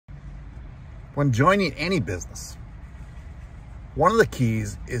When joining any business, one of the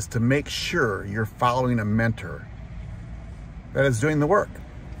keys is to make sure you're following a mentor that is doing the work.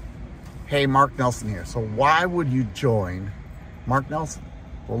 Hey, Mark Nelson here. So why would you join Mark Nelson?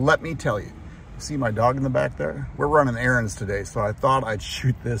 Well, let me tell you. See my dog in the back there? We're running errands today, so I thought I'd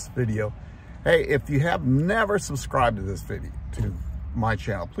shoot this video. Hey, if you have never subscribed to this video, to my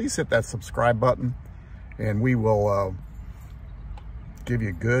channel, please hit that subscribe button and we will give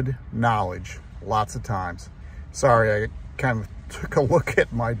you good knowledge lots of times. Sorry, I kind of took a look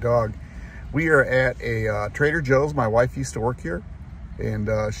at my dog. We are at a Trader Joe's. My wife used to work here, and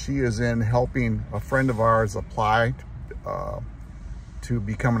she is in helping a friend of ours apply to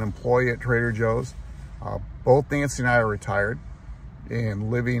become an employee at Trader Joe's. Both Nancy and I are retired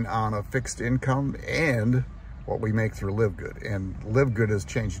and living on a fixed income and what we make through LiveGood, and LiveGood is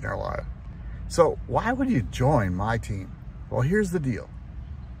changing our life. So why would you join my team? Well, here's the deal.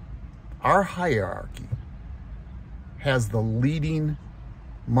 Our hierarchy has the leading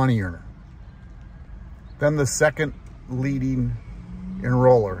money earner, then the second leading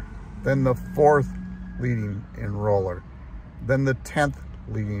enroller, then the fourth leading enroller, then the 10th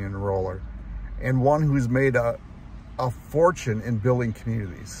leading enroller, and one who's made a fortune in building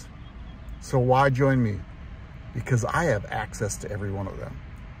communities. So why join me? Because I have access to every one of them.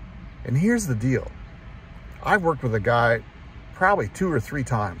 And here's the deal. I've worked with a guy probably 2 or 3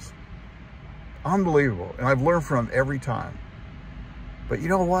 times. Unbelievable. And I've learned from him every time. But you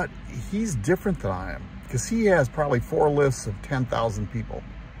know what? He's different than I am, because he has probably 4 lists of 10,000 people.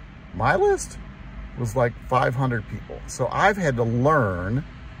 My list was like 500 people. So I've had to learn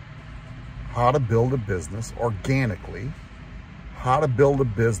how to build a business organically, how to build a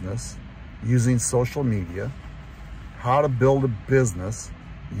business using social media, how to build a business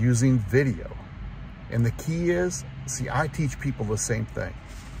using video. And the key is, see, I teach people the same thing.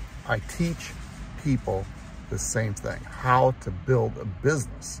 I teach people the same thing, how to build a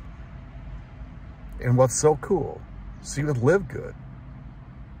business. And what's so cool, see, with LiveGood,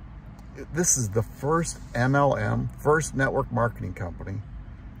 this is the first MLM, first network marketing company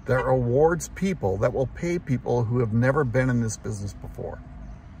that rewards people, that will pay people who have never been in this business before.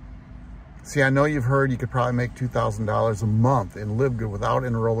 See, I know you've heard you could probably make $2,000 a month in LiveGood without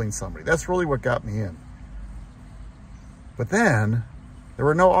enrolling somebody. That's really what got me in. But then there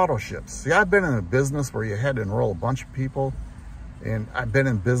were no auto ships. See, I've been in a business where you had to enroll a bunch of people, and I've been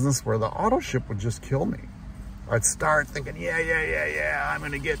in business where the auto ship would just kill me. I'd start thinking, yeah, I'm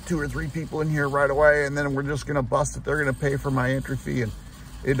going to get 2 or 3 people in here right away, and then we're just going to bust it. They're going to pay for my entry fee, and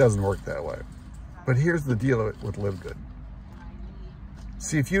it doesn't work that way. But here's the deal with LiveGood.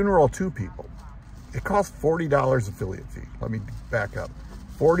 See, if you enroll 2 people, it costs $40 affiliate fee. Let me back up.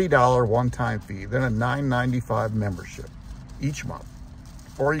 $40 one-time fee, then a $9.95 membership each month,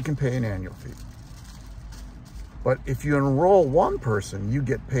 or you can pay an annual fee. But if you enroll 1 person, you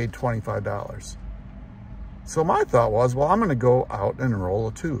get paid $25. So my thought was, well, I'm going to go out and enroll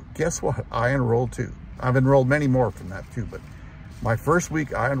a 2. Guess what? I enrolled 2. I've enrolled many more from that too, but my first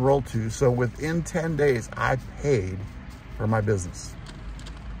week I enrolled 2. So within 10 days, I paid for my business.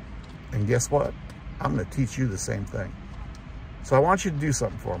 And guess what? I'm going to teach you the same thing. So I want you to do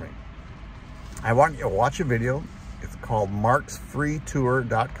something for me. I want you to watch a video. It's called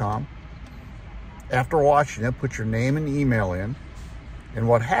marksfreetour.com. After watching it, put your name and email in. And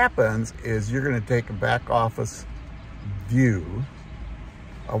what happens is you're going to take a back office view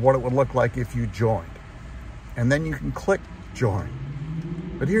of what it would look like if you joined. And then you can click join.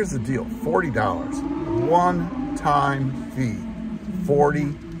 But here's the deal, $40, one-time fee,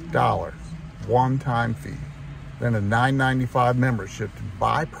 $40, one-time fee. Then a $9.95 membership to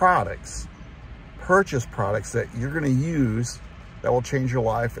buy products, purchase products that you're going to use that will change your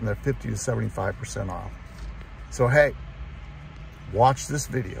life, and they're 50 to 75% off. So hey, watch this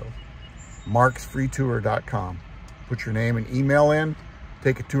video, marksfreetour.com. Put your name and email in,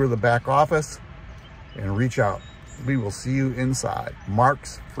 take a tour of the back office, and reach out. We will see you inside,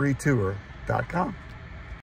 marksfreetour.com.